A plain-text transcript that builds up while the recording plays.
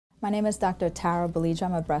My name is Dr. Balija.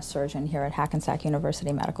 I'm a breast surgeon here at Hackensack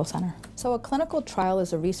University Medical Center. So a clinical trial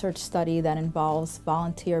is a research study that involves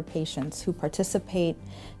volunteer patients who participate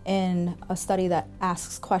in a study that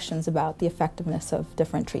asks questions about the effectiveness of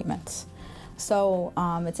different treatments. So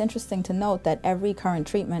it's interesting to note that every current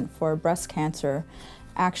treatment for breast cancer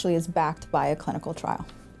actually is backed by a clinical trial.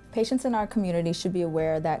 Patients in our community should be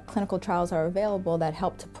aware that clinical trials are available that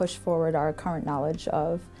help to push forward our current knowledge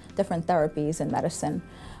of different therapies in medicine.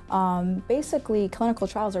 Basically, clinical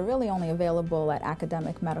trials are really only available at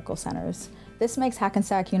academic medical centers. This makes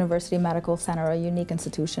Hackensack University Medical Center a unique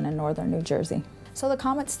institution in northern New Jersey. So the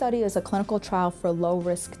COMET study is a clinical trial for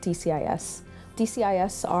low-risk DCIS.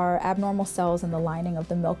 DCIS are abnormal cells in the lining of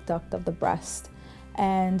the milk duct of the breast,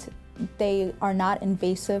 and they are not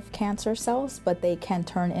invasive cancer cells, but they can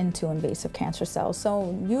turn into invasive cancer cells.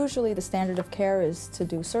 So usually the standard of care is to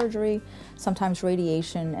do surgery, sometimes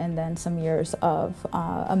radiation, and then some years of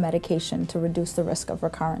a medication to reduce the risk of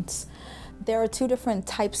recurrence. There are two different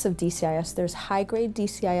types of DCIS. There's high-grade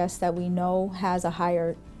DCIS that we know has a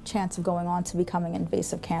higher chance of going on to becoming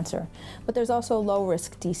invasive cancer. But there's also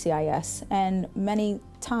low-risk DCIS, and many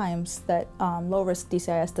times that low-risk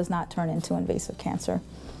DCIS does not turn into invasive cancer.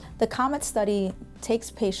 The COMET study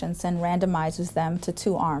takes patients and randomizes them to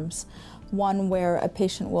two arms. One where a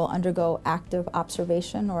patient will undergo active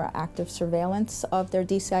observation or active surveillance of their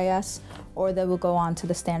DCIS, or they will go on to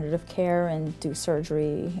the standard of care and do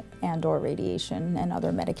surgery and/or radiation and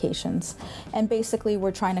other medications. And basically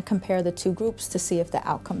we're trying to compare the two groups to see if the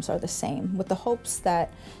outcomes are the same, with the hopes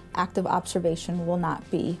that active observation will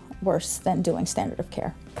not be worse than doing standard of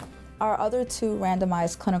care. Our other two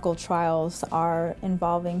randomized clinical trials are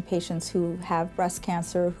involving patients who have breast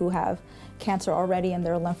cancer, who have cancer already in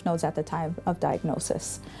their lymph nodes at the time of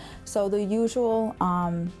diagnosis. So the usual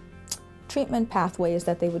treatment pathway is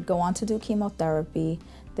that they would go on to do chemotherapy,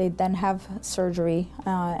 they'd then have surgery,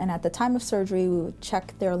 and at the time of surgery we would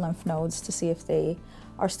check their lymph nodes to see if they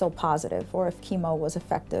are still positive or if chemo was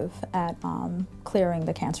effective at clearing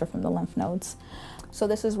the cancer from the lymph nodes. So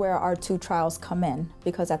this is where our two trials come in,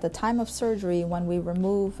 because at the time of surgery, when we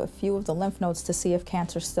remove a few of the lymph nodes to see if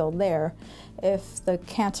cancer is still there, if the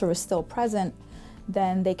cancer is still present,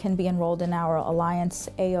 then they can be enrolled in our Alliance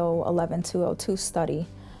AO 11202 study,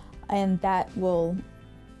 and that will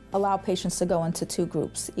allow patients to go into two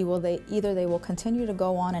groups. Either they will continue to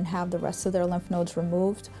go on and have the rest of their lymph nodes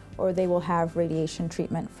removed, or they will have radiation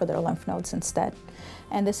treatment for their lymph nodes instead.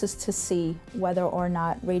 And this is to see whether or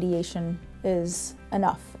not radiation is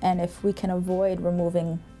enough, and if we can avoid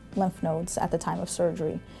removing lymph nodes at the time of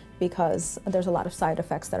surgery, because there's a lot of side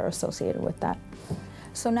effects that are associated with that.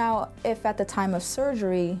 So now, if at the time of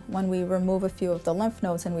surgery, when we remove a few of the lymph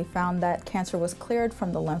nodes and we found that cancer was cleared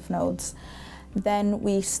from the lymph nodes, then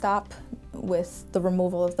we stop with the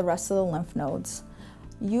removal of the rest of the lymph nodes.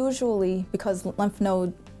 Usually, because lymph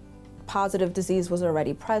node positive disease was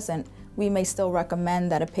already present, we may still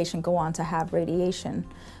recommend that a patient go on to have radiation.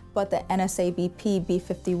 But the NSABP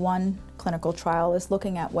B51 clinical trial is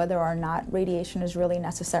looking at whether or not radiation is really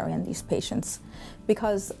necessary in these patients.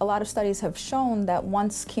 Because a lot of studies have shown that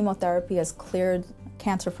once chemotherapy has cleared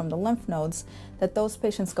cancer from the lymph nodes, that those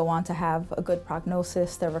patients go on to have a good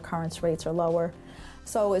prognosis, their recurrence rates are lower.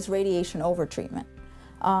 So is radiation overtreatment.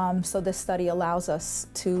 So this study allows us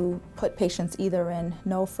to put patients either in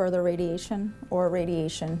no further radiation or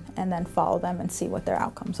radiation and then follow them and see what their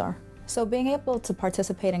outcomes are. So being able to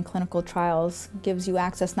participate in clinical trials gives you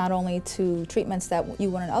access not only to treatments that you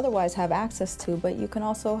wouldn't otherwise have access to, but you can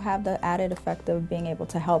also have the added effect of being able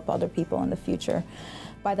to help other people in the future.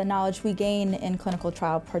 By the knowledge we gain in clinical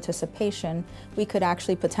trial participation, we could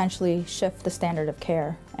actually potentially shift the standard of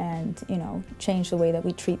care and, change the way that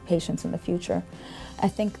we treat patients in the future. I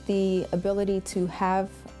think the ability to have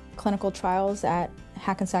clinical trials at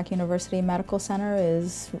Hackensack University Medical Center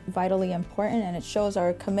is vitally important, and it shows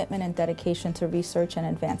our commitment and dedication to research and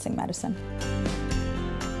advancing medicine.